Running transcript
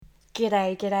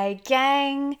G'day, g'day,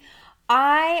 gang.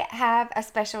 I have a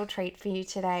special treat for you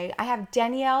today. I have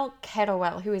Danielle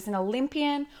Kettlewell, who is an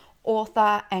Olympian,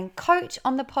 author, and coach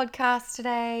on the podcast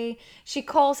today. She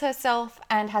calls herself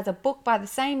and has a book by the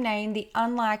same name, The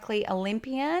Unlikely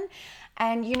Olympian.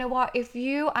 And you know what? If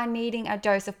you are needing a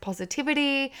dose of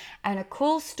positivity and a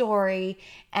cool story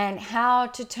and how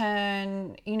to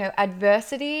turn,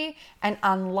 adversity and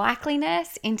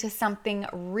unlikeliness into something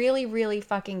really, really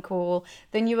fucking cool,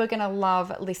 then you are going to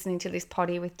love listening to this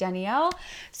potty with Danielle.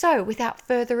 So without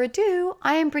further ado,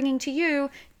 I am bringing to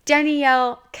you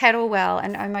Danielle Kettlewell.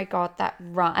 And oh my God, that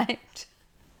rhymed.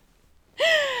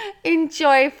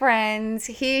 Enjoy, friends.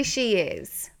 Here she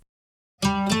is.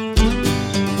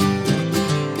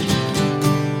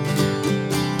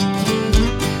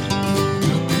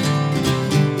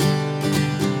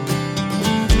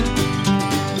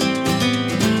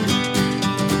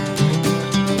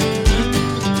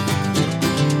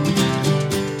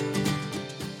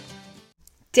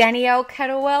 Danielle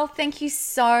Kettlewell, thank you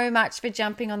so much for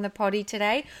jumping on the potty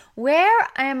today. Where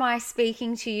am I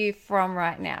speaking to you from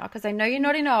right now? Because I know you're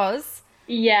not in Oz.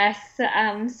 Yes,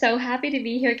 I'm so happy to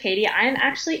be here, Katie. I'm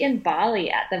actually in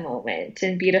Bali at the moment,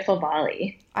 in beautiful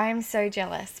Bali. I am so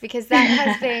jealous because that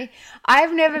has been,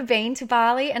 I've never been to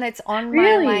Bali and it's on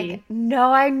Really?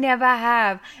 no, I never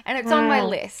have. And it's on my Wow.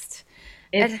 list.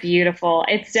 It's beautiful.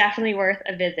 It's definitely worth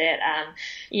a visit.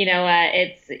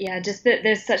 Just that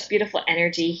there's such beautiful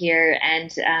energy here and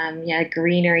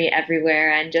greenery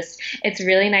everywhere. And just, it's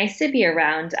really nice to be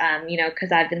around,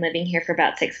 because I've been living here for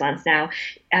about 6 months now,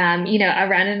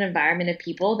 around an environment of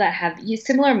people that have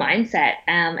similar mindset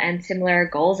and similar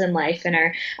goals in life and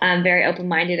are very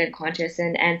open-minded and conscious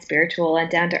and spiritual and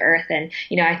down to earth. And,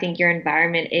 I think your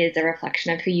environment is a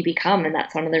reflection of who you become. And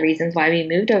that's one of the reasons why we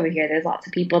moved over here. There's lots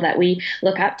of people that we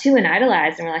look up to and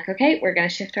idolize, and we're like, okay, we're going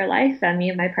to shift our life, me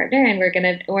and my partner, and we're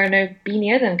going to be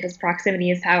near them because proximity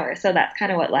is power. So that's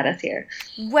kind of what led us here.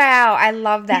 Wow, I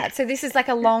love that. So this is like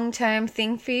a long-term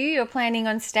thing for you? You're planning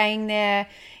on staying there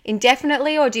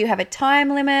indefinitely, or do you have a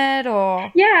time limit?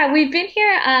 Or Yeah, we've been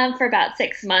here for about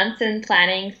 6 months and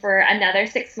planning for another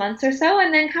 6 months or so,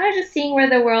 and then kind of just seeing where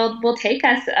the world will take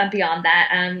us beyond that.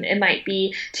 It might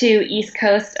be to East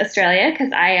Coast Australia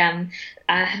because I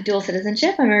have dual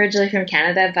citizenship. I'm originally from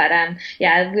Canada, but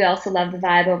we also love the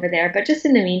vibe over there. But just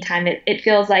in the meantime, it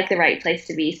feels like the right place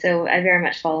to be. So I very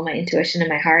much follow my intuition and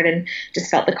my heart and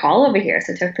just felt the call over here.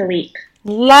 So took the leap.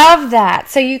 love that.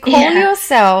 So you call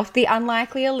yourself the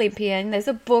Unlikely Olympian. There's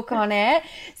a book on it.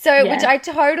 So which I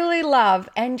totally love.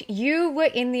 And you were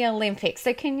in the Olympics.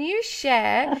 So can you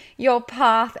share your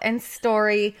path and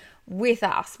story with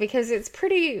us? Because it's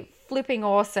pretty flipping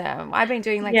awesome. I've been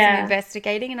doing some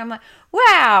investigating and I'm like,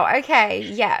 wow, okay,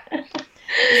 yeah.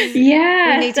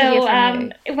 Yeah, We need to hear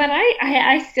from you. when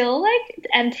I still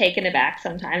am taken aback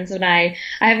sometimes when I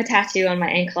have a tattoo on my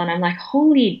ankle and I'm like,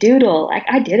 holy doodle,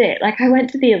 I did it, I went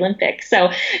to the Olympics.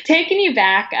 So taking you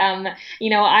back,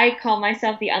 I call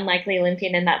myself the Unlikely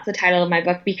Olympian, and that's the title of my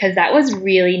book because that was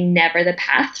really never the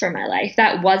path for my life.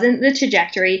 That wasn't the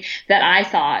trajectory that I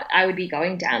thought I would be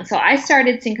going down. So I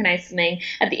started synchronized swimming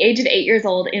at the age of 8 years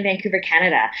old in Vancouver,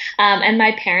 Canada, and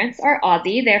my parents are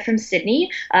Aussie. They're from Sydney,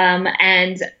 and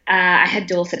I had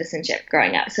dual citizenship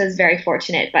growing up, so I was very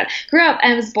fortunate. But grew up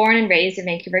and was born and raised in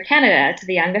Vancouver, Canada, to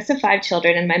the youngest of 5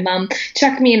 children. And my mom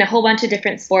chucked me in a whole bunch of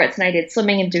different sports, and I did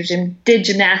swimming and did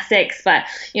gymnastics. But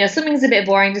swimming's a bit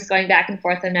boring, just going back and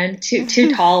forth, and I'm too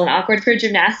tall and awkward for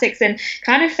gymnastics. And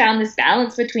kind of found this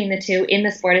balance between the two in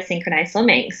the sport of synchronized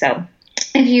swimming. So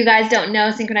if you guys don't know,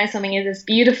 synchronized swimming is this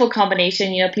beautiful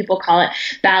combination. People call it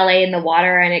ballet in the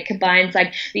water, and it combines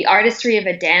the artistry of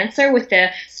a dancer with the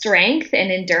strength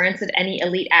and endurance of any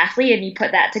elite athlete. And you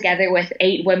put that together with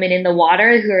 8 women in the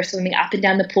water who are swimming up and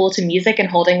down the pool to music and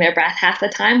holding their breath half the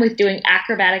time with doing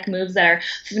acrobatic moves that are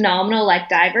phenomenal, like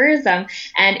divers. And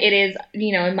it is,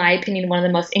 in my opinion, one of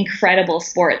the most incredible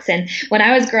sports. And when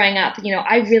I was growing up,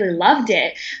 I really loved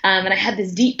it. And I had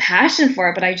this deep passion for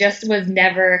it, but I just was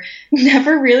never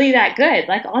really that good.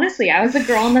 Honestly, I was a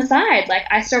girl on the side.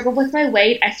 I struggled with my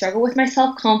weight. I struggled with my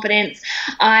self-confidence.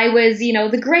 I was,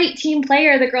 the great team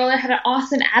player, the girl that had an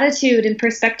awesome attitude and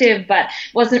perspective, but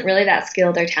wasn't really that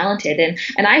skilled or talented.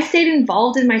 And I stayed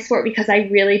involved in my sport because I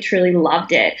really, truly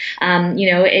loved it.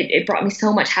 It brought me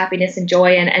so much happiness and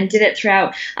joy, and did it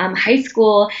throughout high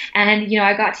school. And,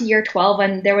 I got to year 12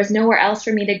 and there was nowhere else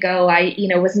for me to go. I,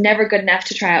 was never good enough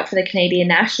to try out for the Canadian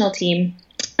national team.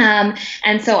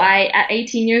 And so I, at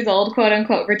 18 years old, quote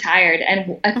unquote, retired,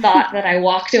 and I thought that I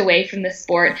walked away from the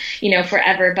sport,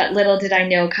 forever. But little did I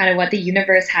know kind of what the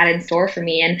universe had in store for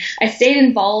me. And I stayed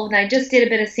involved, and I just did a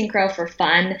bit of synchro for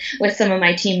fun with some of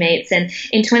my teammates. And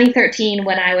in 2013,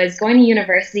 when I was going to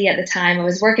university at the time, I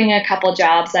was working a couple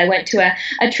jobs. I went to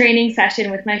a training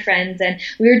session with my friends, and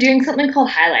we were doing something called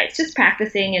highlights, just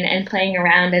practicing and playing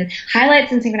around. And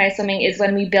highlights in synchronized swimming is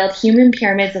when we build human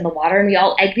pyramids in the water, and we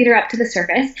all egg beater up to the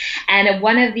surface, and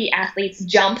one of the athletes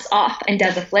jumps off and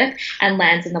does a flip and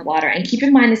lands in the water. And keep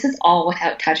in mind, this is all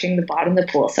without touching the bottom of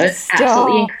the pool, so it's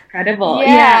absolutely incredible.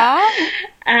 Yeah.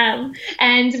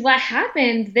 And what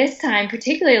happened this time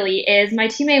particularly is my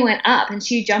teammate went up, and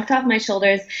she jumped off my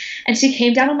shoulders, and she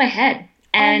came down on my head.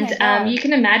 And you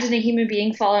can imagine a human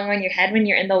being falling on your head when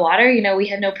you're in the water. We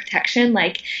have no protection,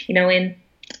 like, in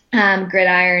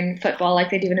gridiron football like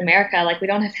they do in America. Like, we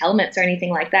don't have helmets or anything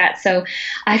like that. So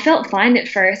I felt fine at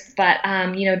first, but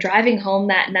driving home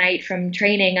that night from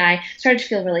training, I started to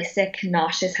feel really sick,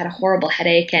 nauseous, had a horrible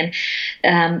headache. And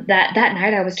that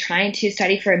night I was trying to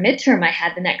study for a midterm I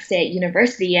had the next day at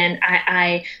university, and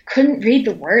I couldn't read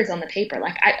the words on the paper.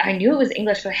 Like, I knew it was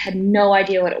English, but I had no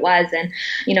idea what it was. And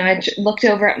I looked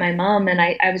over at my mom, and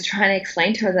I was trying to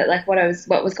explain to her that, like,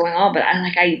 what was going on, but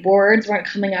words weren't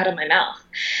coming out of my mouth.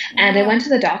 And I went to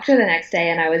the doctor the next day,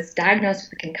 and I was diagnosed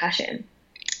with a concussion.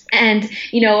 And,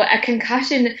 a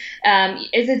concussion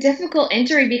is a difficult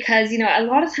injury because, a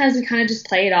lot of times we kind of just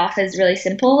play it off as really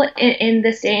simple in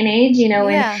this day and age,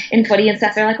 in footy and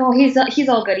stuff. They're like, oh, he's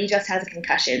all good. He just has a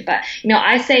concussion. But,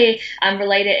 I say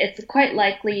related, it's quite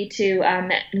likely to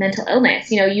mental illness.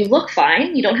 You look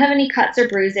fine. You don't have any cuts or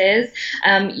bruises.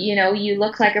 You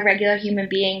look like a regular human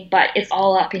being, but it's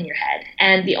all up in your head.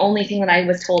 And the only thing that I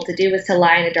was told to do was to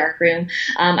lie in a dark room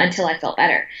until I felt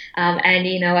better. And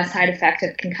a side effect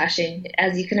of concussion,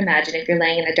 as you can imagine, if you're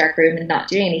laying in a dark room and not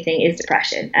doing anything, is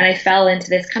depression. And I fell into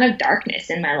this kind of darkness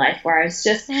in my life where I was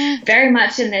just very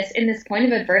much in this point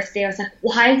of adversity. I was like,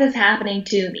 why is this happening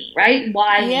to me, right?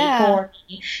 Why me, for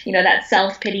me? That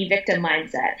self-pity victim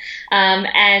mindset.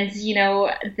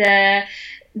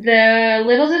 The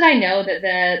little did I know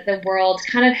that the world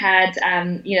kind of had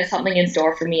something in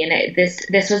store for me, and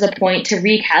this was a point to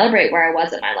recalibrate where I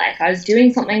was in my life. I was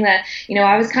doing something that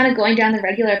I was kind of going down the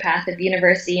regular path of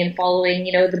university and following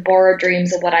the borrowed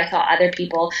dreams of what I thought other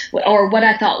people, or what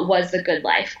I thought was the good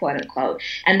life, quote unquote.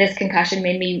 And this concussion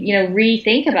made me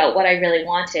rethink about what I really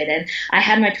wanted. And I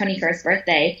had my 21st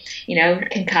birthday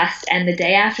concussed, and the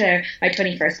day after my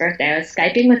 21st birthday I was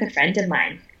Skyping with a friend of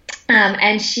mine.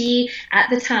 And she, at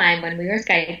the time when we were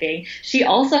Skyping, she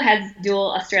also has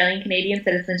dual Australian-Canadian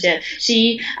citizenship.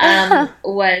 She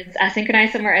was a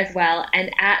synchronized swimmer as well.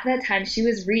 And at that time, she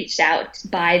was reached out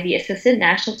by the assistant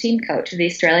national team coach of the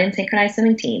Australian synchronized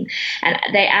swimming team. And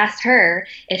they asked her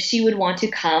if she would want to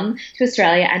come to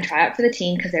Australia and try out for the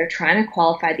team because they were trying to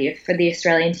qualify for the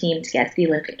Australian team to get to the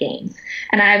Olympic Games.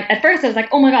 And at first I was like,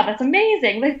 oh my God, that's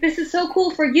amazing. Like, this is so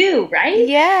cool for you, right?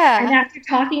 Yeah. And after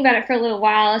talking about it for a little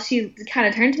while, she kind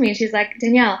of turned to me and she's like,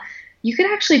 Danielle, you could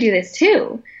actually do this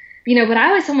too. But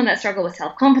I was someone that struggled with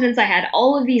self-confidence. I had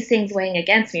all of these things weighing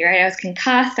against me, right? I was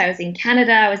concussed. I was in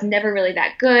Canada. I was never really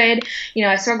that good.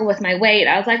 I struggled with my weight.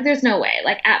 I was like, there's no way,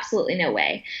 like absolutely no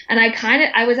way. And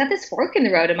I was at this fork in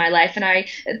the road in my life. And I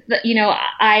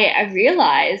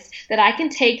realized that I can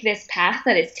take this path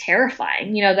that is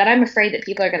terrifying, that I'm afraid that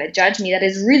people are going to judge me. That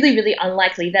is really, really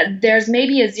unlikely, that there's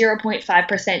maybe a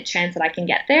 0.5% chance that I can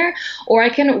get there, or I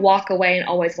can walk away and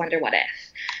always wonder what if.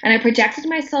 And I projected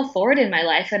myself forward in my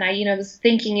life, and I, was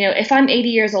thinking, if I'm 80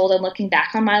 years old and looking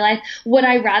back on my life, would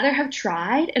I rather have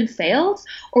tried and failed,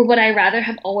 or would I rather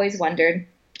have always wondered,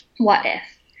 what if?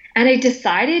 And I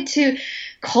decided to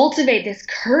cultivate this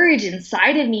courage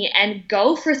inside of me and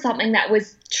go for something that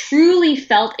was truly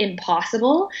felt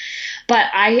impossible, but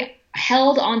I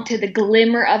held on to the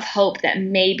glimmer of hope that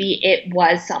maybe it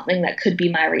was something that could be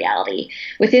my reality.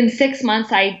 Within 6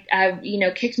 months, I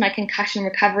kicked my concussion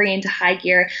recovery into high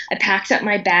gear. I packed up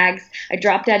my bags. I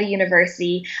dropped out of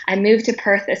university. I moved to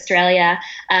Perth, Australia,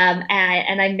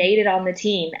 and I made it on the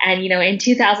team. And, in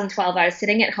 2012, I was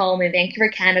sitting at home in Vancouver,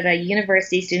 Canada, a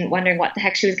university student, wondering what the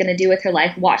heck she was going to do with her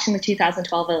life, watching the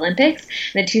 2012 Olympics.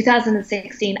 And in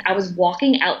 2016, I was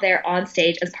walking out there on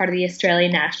stage as part of the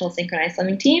Australian national synchronized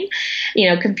swimming team,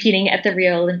 competing at the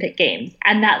Rio Olympic Games.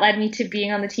 And that led me to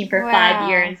being on the team for 5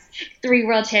 years, 3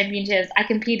 world championships. I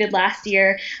competed last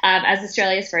year as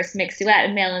Australia's first mixed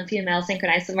duet, male and female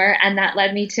synchronized swimmer. And that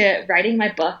led me to writing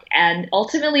my book and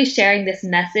ultimately sharing this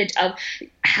message of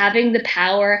having the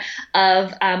power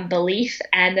of belief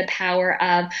and the power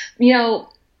of,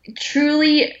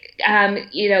 truly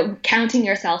counting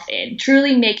yourself in,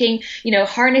 truly making,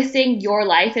 harnessing your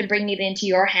life and bringing it into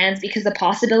your hands, because the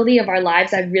possibility of our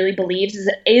lives, I really believe,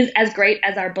 is as great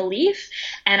as our belief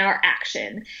and our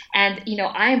action. And,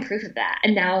 I am proof of that.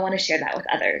 And now I want to share that with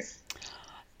others.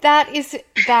 That is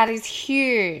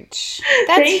huge.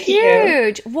 That's Thank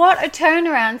huge. You. What a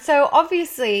turnaround. So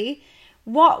obviously,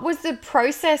 what was the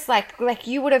process like? Like,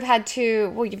 you would have had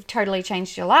to, well, you've totally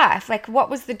changed your life. Like, what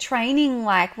was the training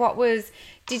like? How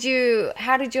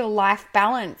did your life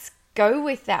balance go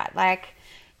with that? Like,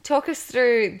 talk us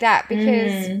through that,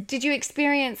 because did you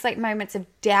experience like moments of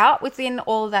doubt within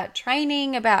all of that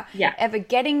training about ever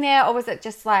getting there? Or was it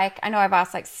just like, I know I've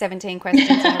asked like 17 questions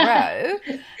in a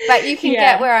row, but you can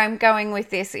get where I'm going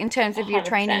with this in terms of your 100%.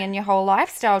 Training and your whole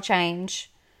lifestyle change.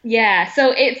 Yeah.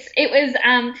 So it was,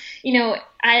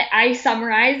 I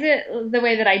summarize it the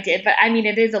way that I did, but I mean,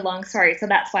 it is a long story. So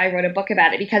that's why I wrote a book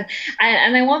about it, because,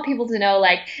 I want people to know,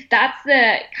 like, that's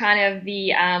the kind of the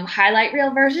highlight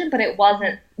reel version, but it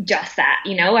wasn't just that,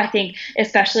 I think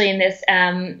especially in this,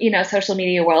 social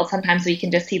media world, sometimes we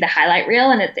can just see the highlight reel,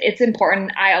 and it's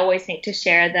important, I always think, to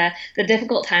share the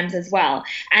difficult times as well.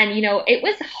 And, it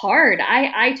was hard.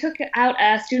 I took out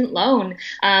a student loan,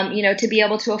 to be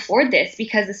able to afford this,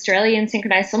 because Australian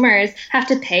synchronized swimmers have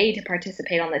to pay to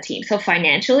participate on the team. So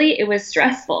financially, it was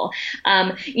stressful.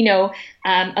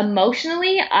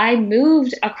 Emotionally, I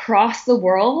moved across the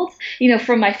world,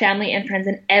 from my family and friends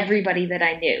and everybody that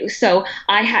I knew. So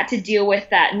I had to deal with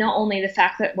that. Not only the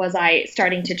fact that was I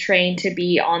starting to train to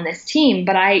be on this team,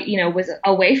 but I, was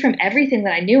away from everything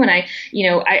that I knew. And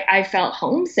I felt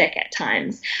homesick at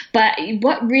times. But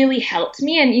what really helped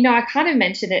me, and, I kind of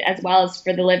mentioned it as well as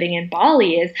for the living in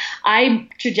Bali, is I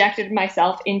trajected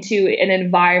myself into an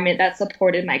environment that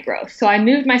supported my growth. So I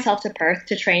moved myself to Perth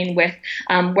to train with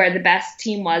where the best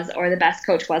team was, or the best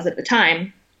coach was at the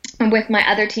time, with my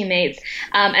other teammates,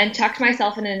 and tucked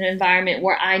myself in an environment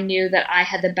where I knew that I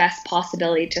had the best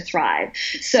possibility to thrive.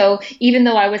 So even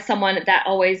though I was someone that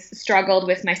always struggled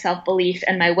with my self-belief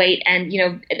and my weight and,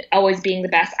 always being the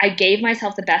best, I gave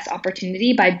myself the best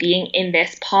opportunity by being in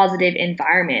this positive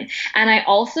environment. And I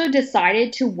also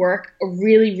decided to work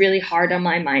really, really hard on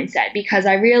my mindset, because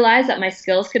I realized that my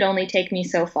skills could only take me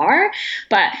so far.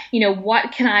 But,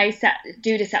 what can I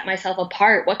do to set myself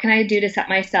apart? What can I do to set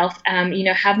myself,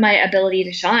 have my ability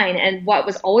to shine? And what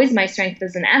was always my strength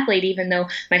as an athlete, even though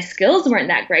my skills weren't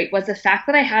that great, was the fact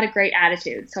that I had a great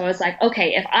attitude. So I was like,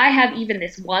 okay, if I have even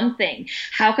this one thing,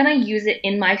 how can I use it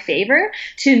in my favor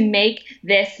to make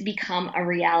this become a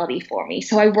reality for me?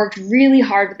 So I worked really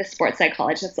hard with the sports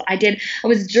psychologist. I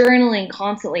was journaling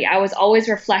constantly. I was always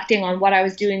reflecting on what I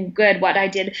was doing good, what I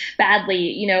did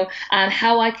badly,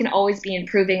 how I can always be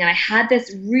improving. And I had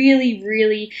this really,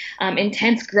 really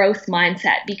intense growth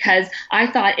mindset, because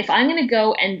I thought, if I'm going to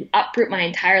go and uproot my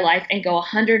entire life and go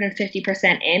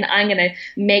 150% in, I'm going to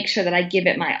make sure that I give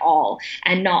it my all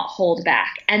and not hold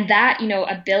back. And that,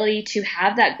 ability to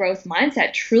have that growth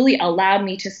mindset truly allowed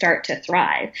me to start to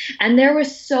thrive. And there were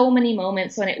so many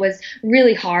moments when it was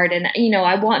really hard. And,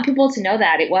 I want people to know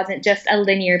that it wasn't just a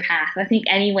linear path. I think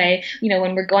anyway,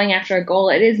 when we're going after a goal,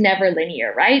 it is never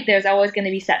linear, right? There's always going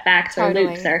to be setbacks or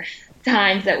loops or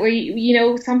times that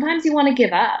where sometimes you want to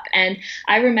give up. And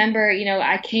I remember,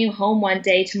 I came home one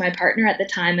day to my partner at the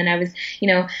time, and I was,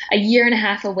 a year and a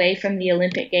half away from the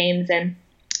Olympic Games, and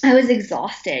I was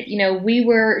exhausted. We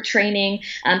were training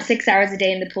 6 hours a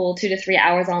day in the pool, 2 to 3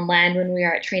 hours on land when we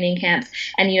were at training camps.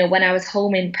 And, when I was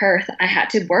home in Perth, I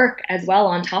had to work as well.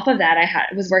 On top of that,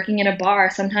 I was working in a bar,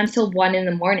 sometimes till 1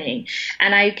 a.m.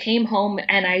 And I came home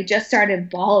and I just started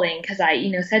bawling, because I,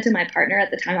 said to my partner at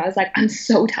the time, I was like, I'm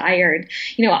so tired.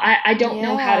 I don't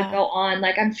know how to go on.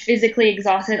 Like, I'm physically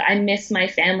exhausted. I miss my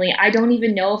family. I don't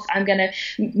even know if I'm going to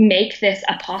make this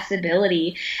a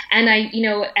possibility. And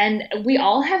and we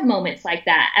all have moments like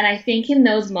that. And I think in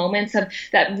those moments of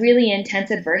that really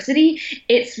intense adversity,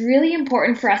 it's really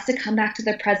important for us to come back to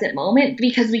the present moment,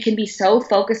 because we can be so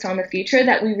focused on the future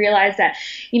that we realize that,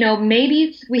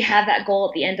 maybe we have that goal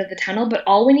at the end of the tunnel, but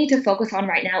all we need to focus on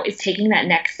right now is taking that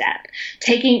next step,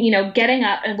 getting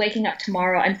up and waking up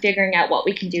tomorrow and figuring out what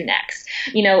we can do next,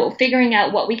 figuring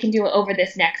out what we can do over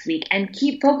this next week, and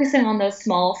keep focusing on those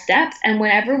small steps. And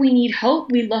whenever we need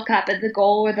hope, we look up at the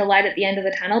goal or the light at the end of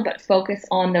the tunnel, but focus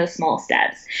on those small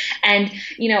steps. And,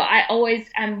 I always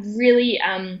am really,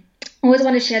 I always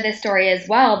want to share this story as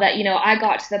well that, I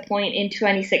got to the point in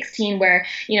 2016 where,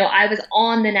 I was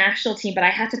on the national team, but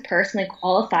I had to personally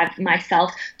qualify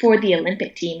myself for the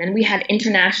Olympic team. And we had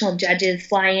international judges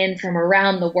fly in from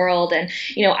around the world. And,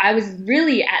 I was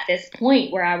really at this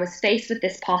point where I was faced with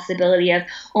this possibility of,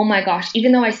 oh my gosh,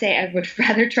 even though I say I would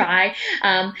rather try,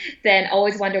 than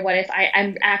always wonder what if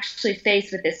I'm actually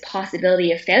faced with this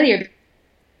possibility of failure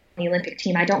on the Olympic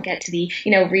team. I don't get to the,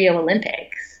 Rio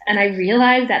Olympics. And I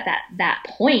realized at that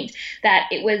point that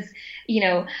it was,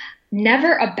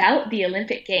 never about the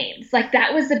Olympic Games. Like,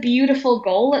 that was the beautiful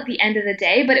goal at the end of the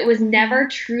day, but it was never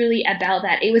truly about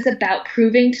that. It was about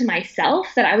proving to myself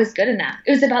that I was good enough.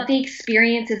 It was about the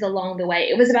experiences along the way.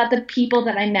 It was about the people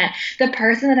that I met, the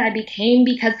person that I became,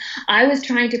 because I was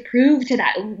trying to prove to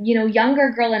that, younger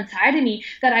girl inside of me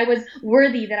that I was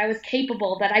worthy, that I was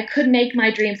capable, that I could make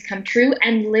my dreams come true.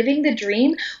 And living the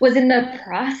dream was in the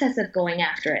process of going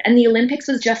after it. And the Olympics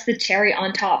was just the cherry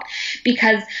on top,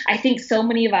 because I think so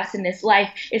many of us in this life,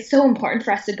 it's so important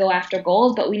for us to go after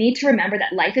goals, but we need to remember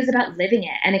that life is about living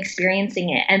it and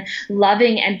experiencing it and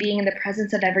loving and being in the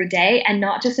presence of every day, and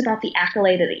not just about the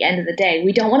accolade at the end of the day.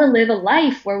 We don't want to live a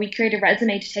life where we create a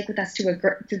resume to take with us to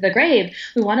the grave.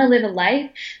 We want to live a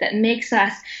life that makes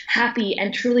us happy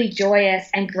and truly joyous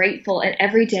and grateful in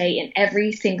every day, in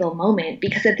every single moment.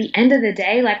 Because at the end of the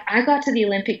day, like, I got to the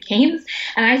Olympic Games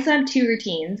and I still have 2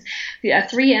 routines, a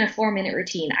 3 and a 4 minute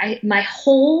routine. My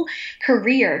whole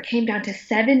career came down to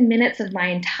 7 minutes of my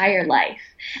entire life.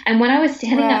 And when I was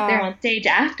standing up there on stage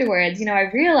afterwards,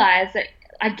 I realized that,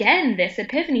 again, this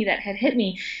epiphany that had hit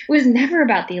me, it was never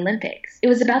about the Olympics. It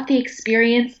was about the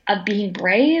experience of being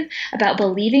brave, about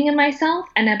believing in myself,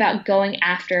 and about going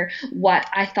after what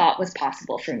I thought was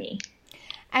possible for me.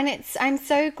 And I'm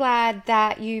so glad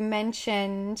that you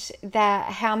mentioned that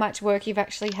how much work you've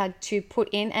actually had to put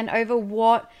in, and over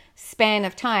what span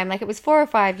of time. Like, it was 4 or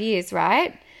 5 years,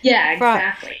 right? Yeah,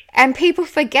 exactly. And people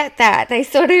forget that. They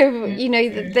sort of,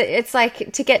 it's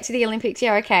like, to get to the Olympics,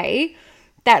 yeah, okay,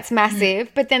 that's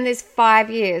massive. But then there's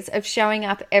 5 years of showing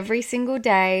up every single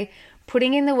day,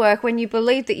 putting in the work when you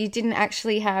believe that you didn't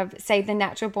actually have, say, the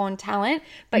natural born talent,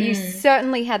 but you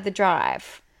certainly had the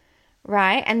drive,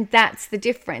 right? And that's the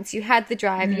difference. You had the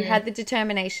drive, you had the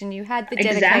determination, you had the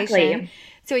dedication. Exactly.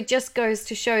 So it just goes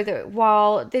to show that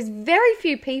while there's very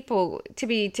few people, to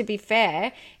be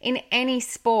fair, in any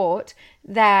sport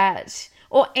that,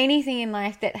 or anything in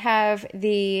life, that have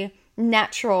the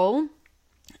natural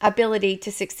ability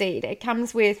to succeed. It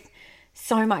comes with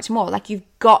so much more. Like, you've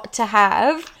got to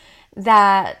have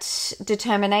that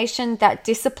determination, that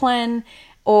discipline,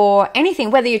 or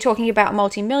anything, whether you're talking about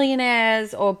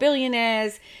multimillionaires or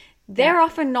billionaires, they're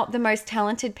often not the most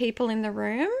talented people in the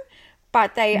room,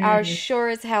 but they are sure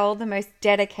as hell the most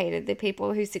dedicated, the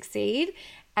people who succeed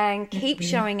and keep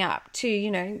showing up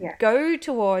to, go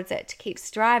towards it, to keep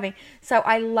striving. So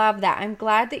I love that. I'm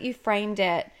glad that you framed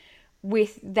it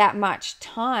with that much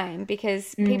time,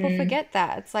 because people forget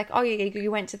that. It's like, oh, yeah, you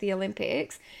went to the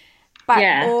Olympics.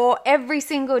 But, or every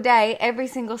single day, every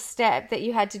single step that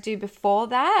you had to do before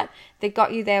that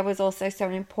got you there was also so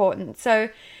important. So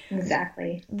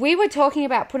exactly, we were talking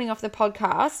about putting off the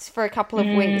podcast for a couple of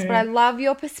weeks, but I love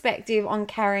your perspective on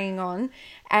carrying on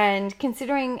and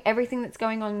considering everything that's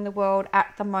going on in the world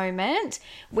at the moment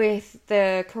with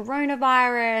the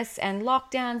coronavirus and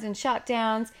lockdowns and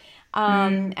shutdowns,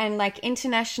 and like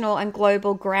international and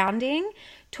global grounding.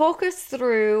 Talk us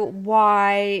through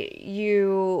why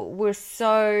you were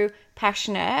so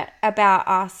passionate about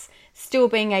us still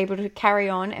being able to carry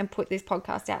on and put this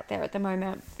podcast out there at the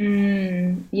moment.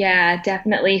 Yeah,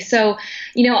 definitely. So,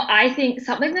 I think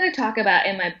something that I talk about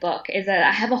in my book is that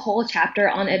I have a whole chapter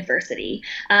on adversity,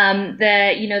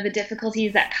 the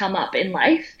difficulties that come up in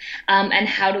life, and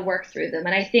how to work through them.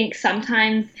 And I think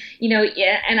sometimes,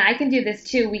 and I can do this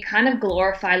too, we kind of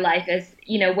glorify life as,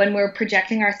 when we're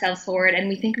projecting ourselves forward and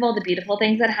we think of all the beautiful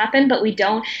things that happen, but we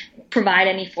don't provide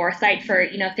any foresight for,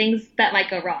 things that might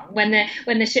go wrong when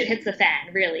the shit hits the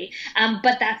fan, really.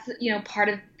 But that's, part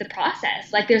of the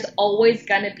process. Like, there's always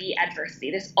going to be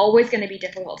adversity. There's always going to be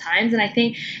difficult times. And I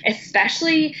think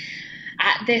especially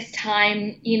at this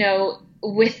time,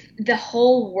 with the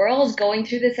whole world going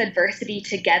through this adversity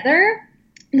together,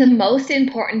 the most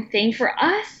important thing for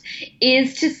us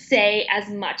is to stay as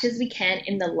much as we can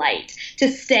in the light, to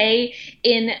stay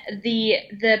in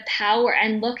the power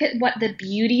and look at what the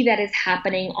beauty that is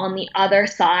happening on the other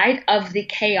side of the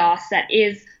chaos that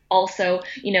is also,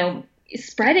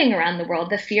 spreading around the world,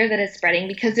 the fear that is spreading,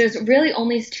 because there's really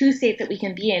only two states that we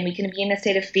can be in. We can be in a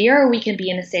state of fear, or we can be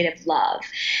in a state of love.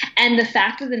 And the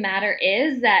fact of the matter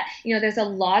is that, there's a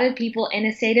lot of people in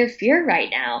a state of fear right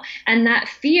now. And that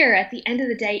fear at the end of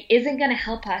the day isn't going to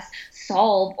help us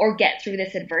solve or get through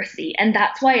this adversity. And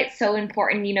that's why it's so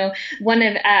important. One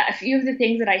of a few of the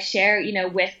things that I share,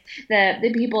 with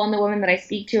the people and the women that I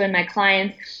speak to and my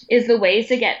clients, is the ways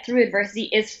to get through adversity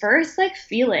is first, like,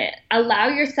 feel it. Allow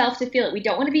yourself to feel it. We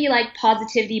don't want to be like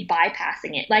positivity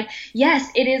bypassing it. Like, yes,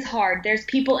 it is hard. There's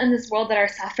people in this world that are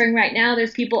suffering right now.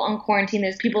 There's people on quarantine.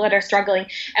 There's people that are struggling.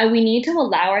 And we need to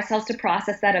allow ourselves to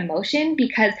process that emotion,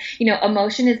 because,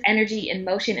 emotion is energy in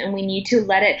motion, and we need to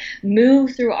let it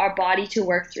move through our body to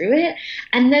work through it.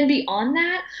 And then beyond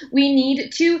that, we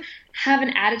need to have an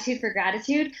attitude for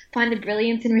gratitude, find the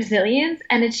brilliance and resilience,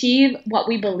 and achieve what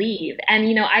we believe. And,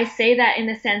 I say that in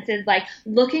the sense is like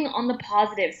looking on the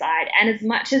positive side. And as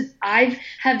much as I've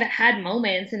have had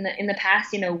moments in the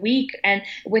past, week, and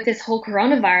with this whole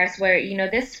coronavirus where,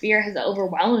 this fear has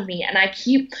overwhelmed me, and I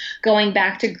keep going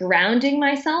back to grounding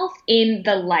myself in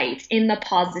the light, in the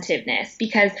positiveness,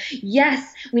 because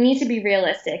yes, we need to be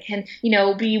realistic and,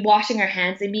 be washing our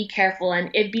hands and be careful, and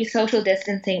it be social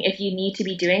distancing if you need to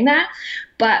be doing that.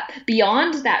 But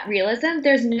beyond that realism,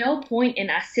 there's no point in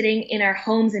us sitting in our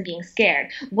homes and being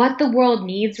scared. What the world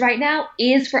needs right now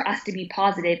is for us to be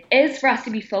positive, is for us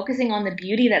to be focusing on the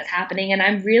beauty that's happening. And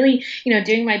I'm really,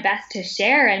 doing my best to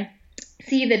share and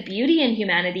see the beauty in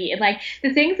humanity. And like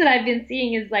the things that I've been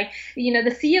seeing is like, the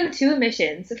CO2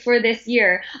 emissions for this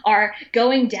year are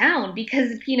going down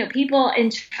because, people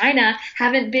in China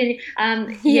haven't been,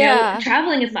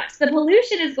 traveling as much. The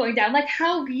pollution is going down. Like,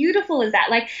 how beautiful is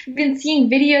that? Like, I've been seeing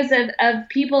videos of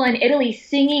people in Italy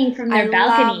singing from their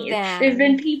balconies. There's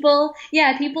been people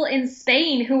in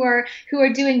Spain who are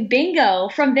doing bingo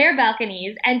from their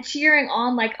balconies and cheering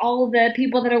on like all the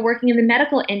people that are working in the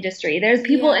medical industry. There's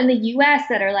people in the US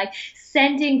that are like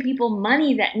sending people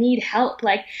money that need help.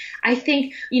 Like, I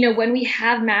think, when we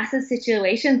have massive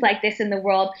situations like this in the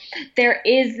world, there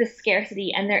is the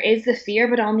scarcity and there is the fear,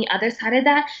 but on the other side of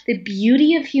that, the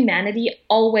beauty of humanity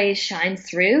always shines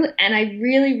through. And I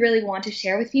really, really want to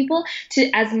share with people to,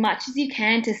 as much as you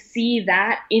can, to see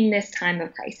that in this time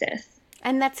of crisis.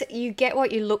 And you get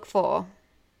what you look for.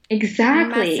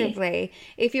 Exactly. Massively.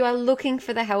 If you are looking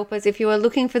for the helpers, if you are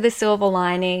looking for the silver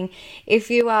lining,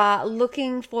 if you are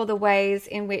looking for the ways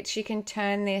in which you can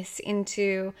turn this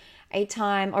into a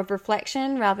time of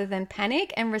reflection rather than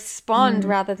panic, and respond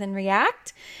rather than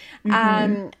react,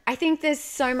 I think there's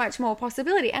so much more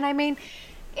possibility. And I mean,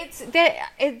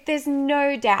 there's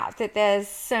no doubt that there's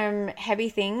some heavy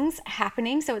things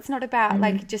happening. So it's not about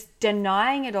like just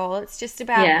denying it all. It's just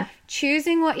about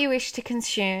choosing what you wish to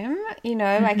consume,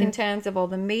 like in terms of all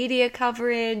the media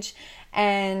coverage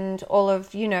and all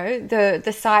of,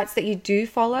 the sites that you do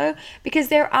follow, because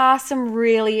there are some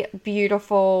really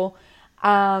beautiful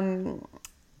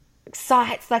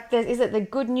sites like is it the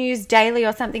Good News Daily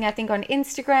or something, I think, on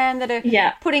Instagram, that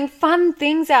are putting fun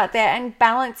things out there and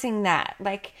balancing that,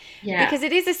 because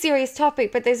it is a serious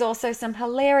topic, but there's also some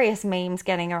hilarious memes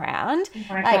getting around. Oh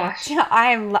my gosh.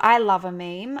 I love a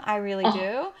meme, I really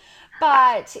do.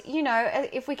 But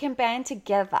if we can band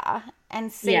together and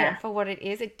see it for what it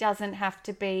is, it doesn't have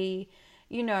to be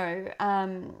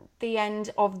the end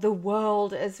of the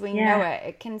world as we know it.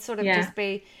 It can sort of just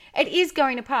be, it is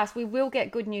going to pass. We will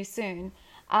get good news soon.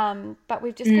 But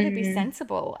we've just got to be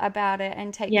sensible about it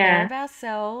and take care of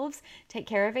ourselves, take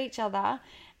care of each other,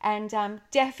 and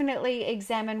definitely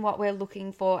examine what we're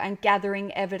looking for and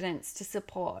gathering evidence to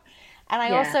support. And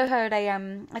I also heard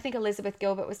I think Elizabeth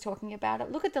Gilbert was talking about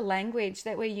it. Look at the language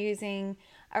that we're using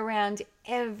around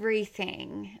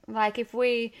everything. Like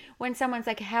when someone's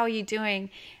like, how are you doing?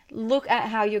 Look at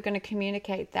how you're going to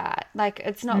communicate that. Like,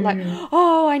 it's not like,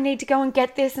 oh, I need to go and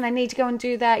get this and I need to go and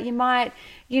do that. You might,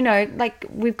 like,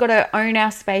 we've got to own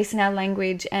our space and our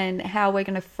language and how we're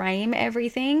going to frame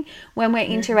everything when we're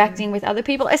interacting with other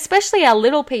people, especially our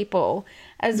little people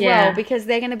as well, because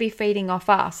they're going to be feeding off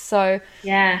us. So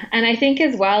and I think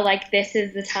as well, like, this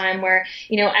is the time where,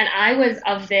 and I was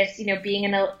of this, being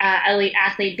an elite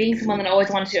athlete, being someone that always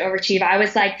wanted to overachieve. I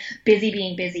was like busy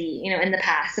being busy, in the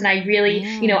past, and I really,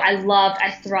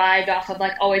 I thrived off of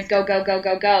like always go, go, go,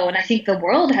 go, go. And I think the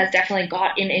world has definitely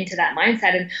gotten into that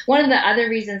mindset. And one of the other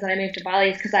reasons that I moved to Bali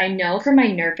is because I know for my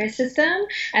nervous system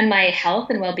and my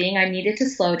health and well-being, I needed to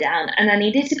slow down, and I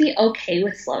needed to be okay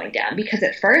with slowing down, because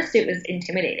at first it was intimidating.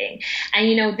 intimidating.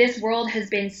 And, this world has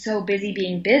been so busy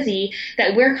being busy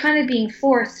that we're kind of being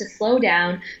forced to slow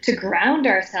down, to ground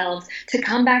ourselves, to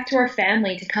come back to our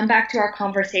family, to come back to our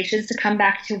conversations, to come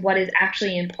back to what is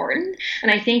actually important.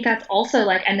 And I think that's also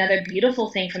like another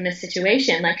beautiful thing from this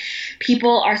situation. Like,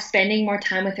 people are spending more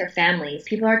time with their families.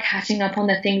 People are catching up on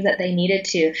the things that they needed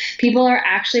to. People are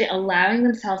actually allowing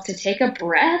themselves to take a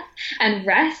breath and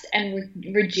rest and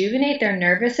rejuvenate their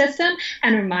nervous system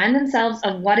and remind themselves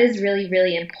of what is really,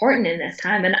 really important in this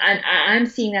time. And I'm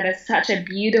seeing that as such a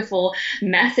beautiful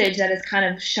message that is kind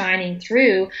of shining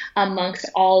through amongst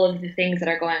all of the things that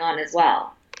are going on as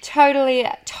well. Totally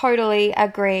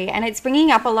agree. And it's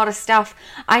bringing up a lot of stuff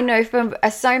I know from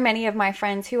so many of my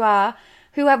friends who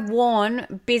have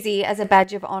worn busy as a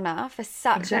badge of honor for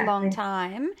such a long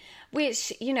time,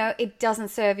 which, it doesn't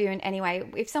serve you in any way.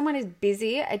 If someone is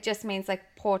busy, it just means like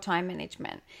poor time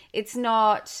management. It's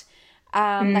not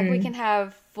like we can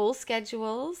have full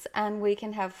schedules and we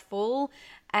can have full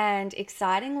and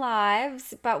exciting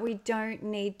lives, but we don't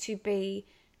need to be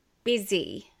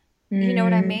busy. You know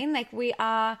what I mean? Like,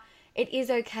 it is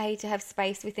okay to have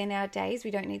space within our days.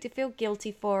 We don't need to feel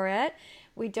guilty for it.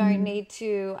 We don't need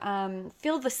to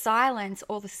fill the silence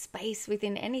or the space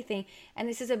within anything. And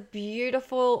this is a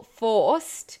beautiful,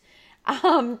 forced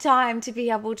time to be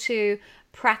able to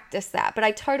practice that. But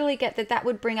I totally get that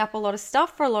would bring up a lot of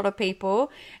stuff for a lot of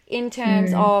people in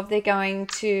terms of they're going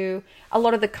to a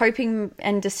lot of the coping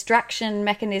and distraction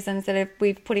mechanisms that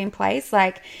we've put in place.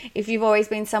 Like, if you've always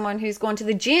been someone who's gone to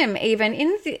the gym, even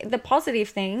in the positive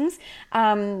things,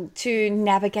 to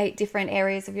navigate different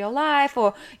areas of your life,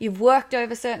 or you've worked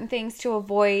over certain things to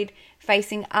avoid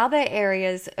facing other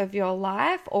areas of your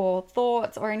life or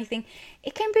thoughts or anything,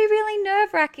 it can be really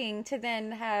nerve-wracking to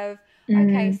then have,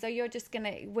 okay, so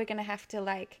we're gonna have to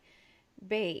like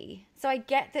be. So I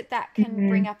get that can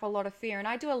bring up a lot of fear, and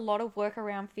I do a lot of work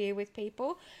around fear with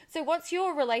people. So what's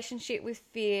your relationship with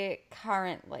fear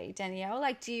currently, Danielle?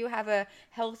 Like, do you have a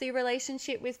healthy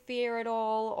relationship with fear at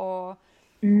all, or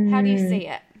how do you see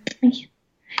it?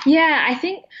 Yeah, I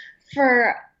think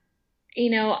for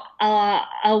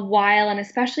a while, and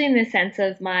especially in the sense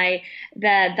of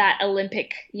that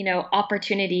Olympic,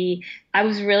 opportunity, I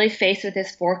was really faced with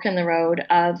this fork in the road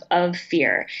of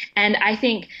fear. And I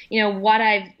think, what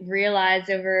I've realized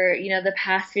over, the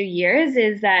past few years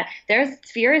is that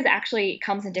fear is actually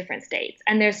comes in different states.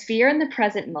 And there's fear in the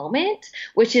present moment,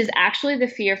 which is actually the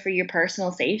fear for your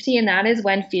personal safety. And that is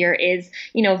when fear is,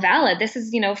 valid. This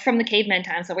is, from the caveman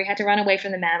time. So we had to run away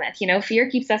from the mammoth. Fear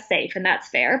keeps us safe, and that's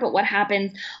fair. But what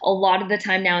happens a lot of the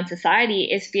time now in society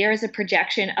is fear is a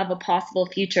projection of a possible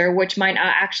future, which might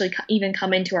not actually even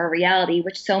come into our reality,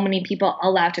 which so many people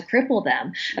allow to cripple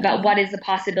them about what is the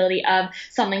possibility of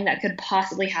something that could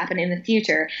possibly happen in the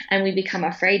future. And we become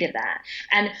afraid of that.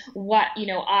 And what,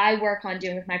 I work on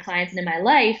doing with my clients and in my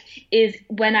life is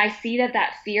when I see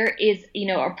that fear is,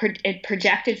 a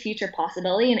projected future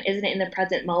possibility and isn't in the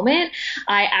present moment,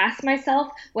 I ask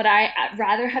myself, would I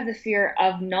rather have the fear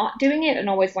of not doing it and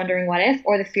always wondering what if,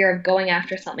 or the fear of going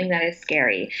after something that is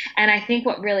scary? And I think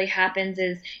what really happens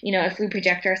is, if we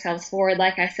project ourselves forward,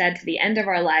 like I said, to the end of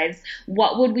our lives,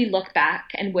 what would we look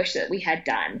back and wish that we had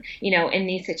done, in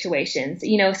these situations?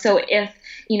 So if,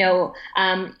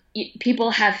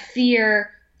 people have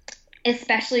fear,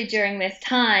 especially during this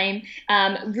time,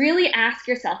 really ask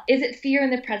yourself, is it fear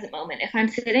in the present moment? If I'm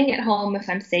sitting at home, if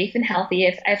I'm safe and healthy,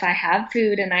 if I have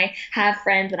food and I have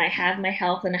friends and I have my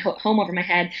health and a home over my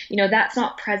head, that's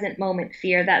not present moment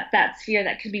fear. That's fear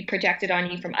that could be projected on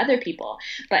you from other people.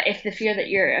 But if the fear that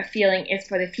you're feeling is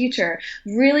for the future,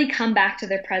 really come back to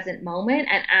the present moment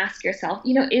and ask yourself,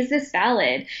 is this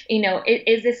valid?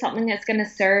 Is this something that's going to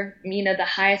serve, the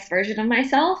highest version of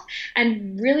myself?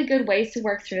 And really good ways to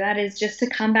work through that is just to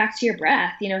come back to your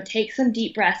breath, take some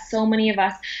deep breaths. So many of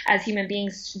us as human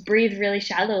beings breathe really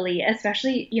shallowly,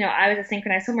 especially, I was a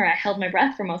synchronized swimmer. I held my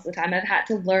breath for most of the time. I've had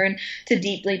to learn to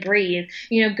deeply breathe.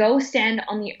 Go stand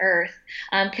on the earth,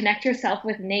 connect yourself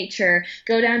with nature,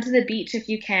 go down to the beach if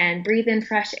you can, breathe in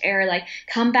fresh air, like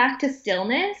come back to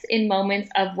stillness in moments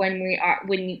of when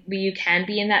you can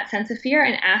be in that sense of fear,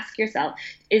 and ask yourself,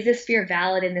 is this fear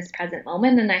valid in this present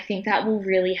moment? And I think that will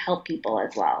really help people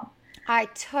as well. I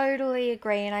totally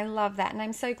agree, and I love that. And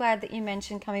I'm so glad that you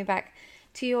mentioned coming back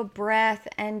to your breath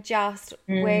and just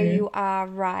where you are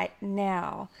right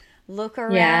now. Look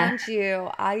around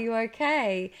you. Are you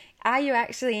okay? Are you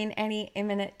actually in any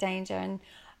imminent danger? And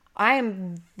I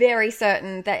am very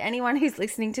certain that anyone who's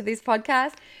listening to this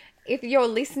podcast, if you're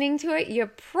listening to it, you're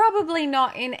probably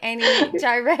not in any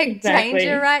direct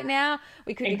danger right now.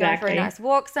 We could be going for a nice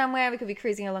walk somewhere. We could be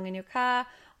cruising along in your car,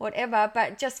 whatever,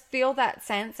 but just feel that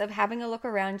sense of having a look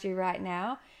around you right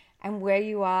now and where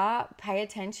you are, pay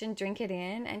attention, drink it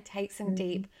in, and take some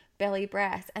deep belly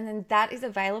breaths. And then that is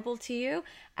available to you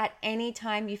at any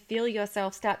time you feel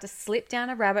yourself start to slip down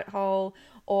a rabbit hole,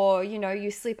 or, you know,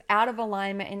 you slip out of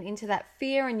alignment and into that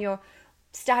fear, and you're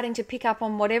starting to pick up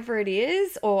on whatever it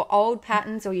is, or old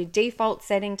patterns, or your default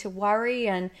setting to worry.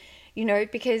 And, you know,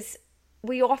 because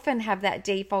we often have that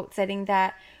default setting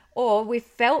that, or we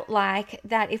felt like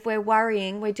that if we're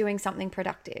worrying, we're doing something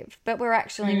productive, but we're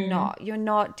actually not. You're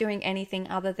not doing anything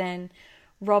other than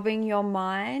robbing your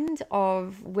mind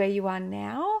of where you are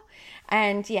now.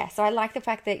 And yeah, so I like the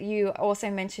fact that you also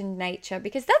mentioned nature,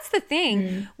 because that's the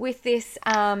thing with this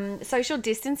social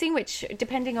distancing, which,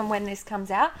 depending on when this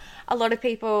comes out, a lot of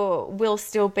people will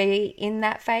still be in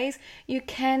that phase. You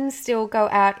can still go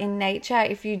out in nature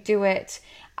if you do it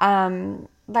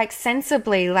like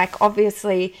sensibly. Like,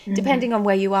 obviously, depending on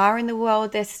where you are in the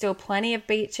world, there's still plenty of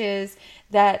beaches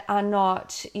that are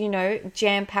not, you know,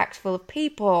 jam-packed full of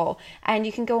people, and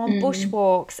you can go on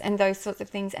bushwalks and those sorts of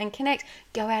things and connect.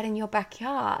 Go out in your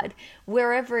backyard,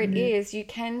 wherever it is, you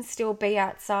can still be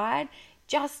outside.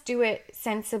 Just do it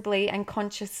sensibly and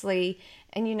consciously,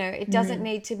 and, you know, it doesn't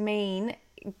need to mean,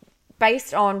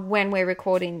 based on when we're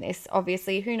recording this,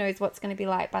 obviously, who knows what's going to be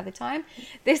like by the time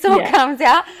this all comes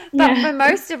out. But for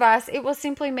most of us, it will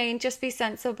simply mean just be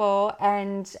sensible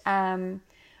and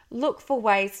look for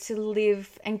ways to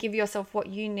live and give yourself what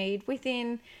you need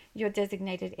within your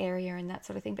designated area and that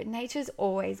sort of thing. But nature's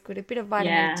always good. A bit of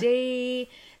vitamin D,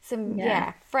 some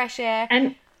fresh air.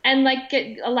 And like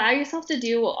allow yourself to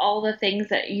do all the things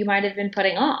that you might have been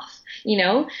putting off. You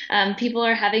know, people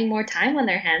are having more time on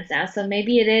their hands now. So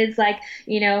maybe it is like,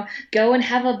 you know, go and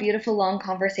have a beautiful long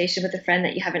conversation with a friend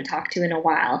that you haven't talked to in a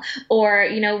while, or,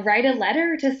 you know, write a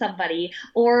letter to somebody,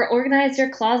 or organize your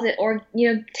closet, or,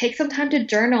 you know, take some time to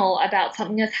journal about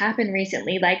something that's happened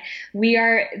recently. Like, we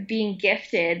are being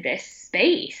gifted this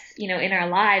space, you know, in our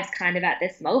lives kind of at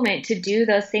this moment to do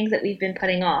those things that we've been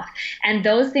putting off. And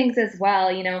those things as well,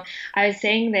 you know, I was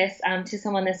saying this to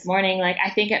someone this morning, like, I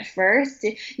think at first,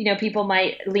 you know, people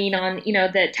might lean on, you know,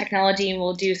 the technology, and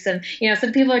we'll do some, you know,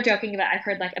 some people are joking about, I've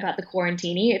heard like about the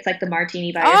quarantini. It's like the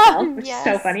martini by yourself, which is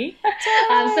so funny.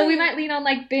 So we might lean on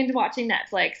like binge watching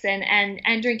Netflix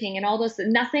and drinking and all those.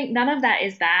 None of that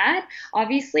is bad,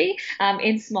 obviously,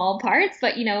 in small parts.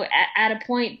 But, you know, at a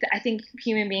point, I think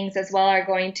human beings as well are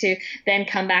going to then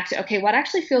come back to, okay, what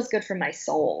actually feels good for my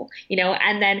soul, you know?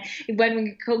 And then when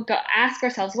we go ask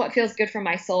ourselves what feels good for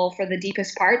my soul, for the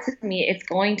deepest parts of me, it's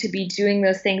going to be doing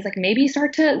those things. Like, maybe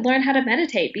start to learn how to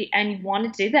meditate, and you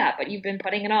wanted to do that, but you've been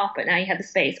putting it off, but now you have the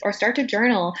space. Or start to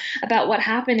journal about what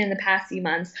happened in the past few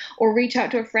months, or reach out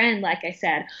to a friend, like I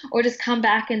said, or just come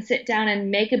back and sit down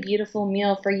and make a beautiful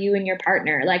meal for you and your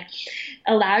partner. Like,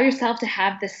 allow yourself to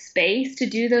have the space to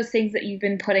do those things that you've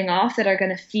been putting off, that are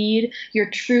going to feed your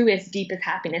truest, deepest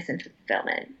happiness and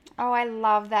fulfillment. Oh, I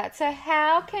love that. So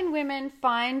how can women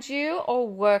find you or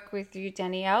work with you,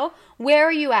 Danielle? Where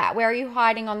are you at? Where are you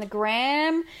hiding on the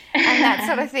gram and that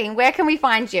sort of thing? Where can we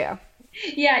find you?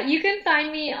 Yeah, you can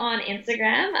find me on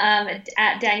Instagram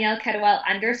at Danielle Kettlewell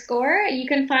 _. You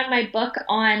can find my book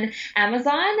on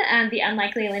Amazon, The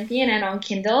Unlikely Olympian, and on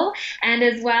Kindle. And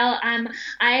as well,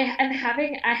 I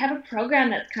have a program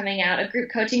that's coming out, a group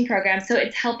coaching program. So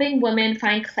it's helping women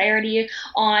find clarity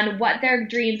on what their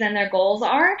dreams and their goals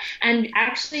are, and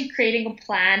actually creating a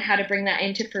plan how to bring that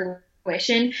into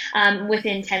fruition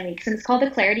within 10 weeks. And it's called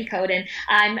the Clarity Code. And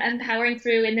I'm empowering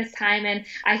through in this time. And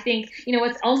I think, you know,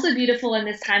 what's also beautiful in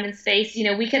this time and space, you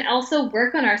know, we can also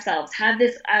work on ourselves, have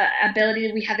this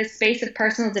ability, we have this space of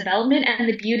personal development. And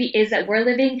the beauty is that we're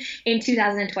living in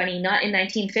 2020, not in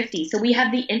 1950. So we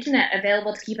have the internet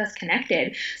available to keep us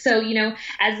connected. So, you know,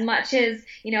 as much as,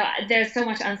 you know, there's so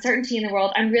much uncertainty in the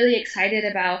world, I'm really excited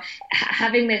about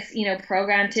having this, you know,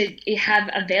 program to have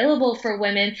available for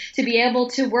women to be able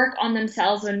to work on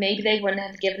themselves when maybe they wouldn't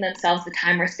have given themselves the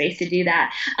time or space to do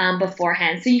that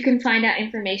beforehand. So you can find out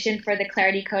information for the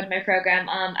Clarity Code, my program,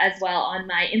 as well on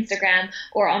my Instagram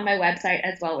or on my website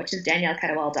as well, which is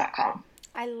daniellekettlewell.com.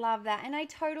 I love that. And I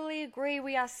totally agree.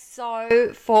 We are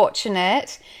so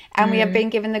fortunate, and we have been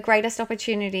given the greatest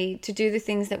opportunity to do the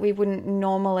things that we wouldn't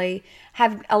normally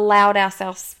have allowed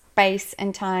ourselves space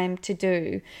and time to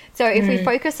do. So if we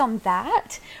focus on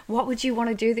that, what would you want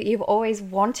to do that you've always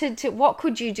wanted to? What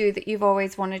could you do that you've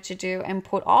always wanted to do and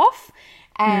put off?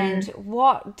 And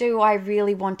what do I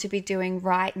really want to be doing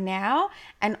right now?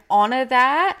 And honor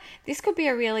that. This could be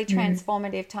a really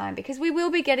transformative time, because we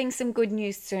will be getting some good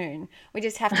news soon. We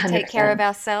just have to take 100%. Care of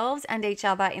ourselves and each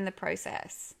other in the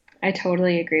process. I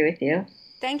totally agree with you.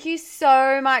 Thank you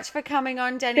so much for coming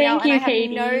on, Danielle. Thank you, and I have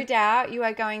Katie. no doubt you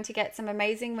are going to get some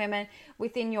amazing women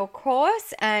within your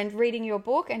course and reading your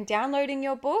book and downloading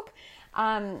your book.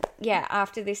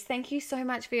 After this. Thank you so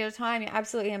much for your time. You're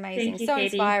absolutely amazing. Thank you, So Katie.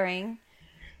 inspiring.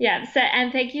 Yeah, so,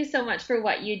 and thank you so much for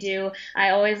what you do.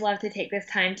 I always love to take this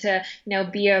time to,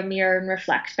 be a mirror and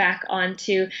reflect back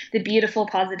onto the beautiful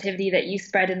positivity that you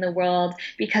spread in the world,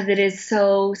 because it is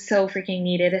so, so freaking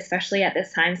needed, especially at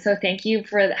this time. So thank you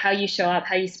for how you show up,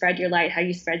 how you spread your light, how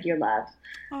you spread your love.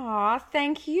 Aw,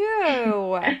 thank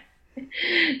you.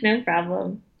 No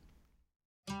problem.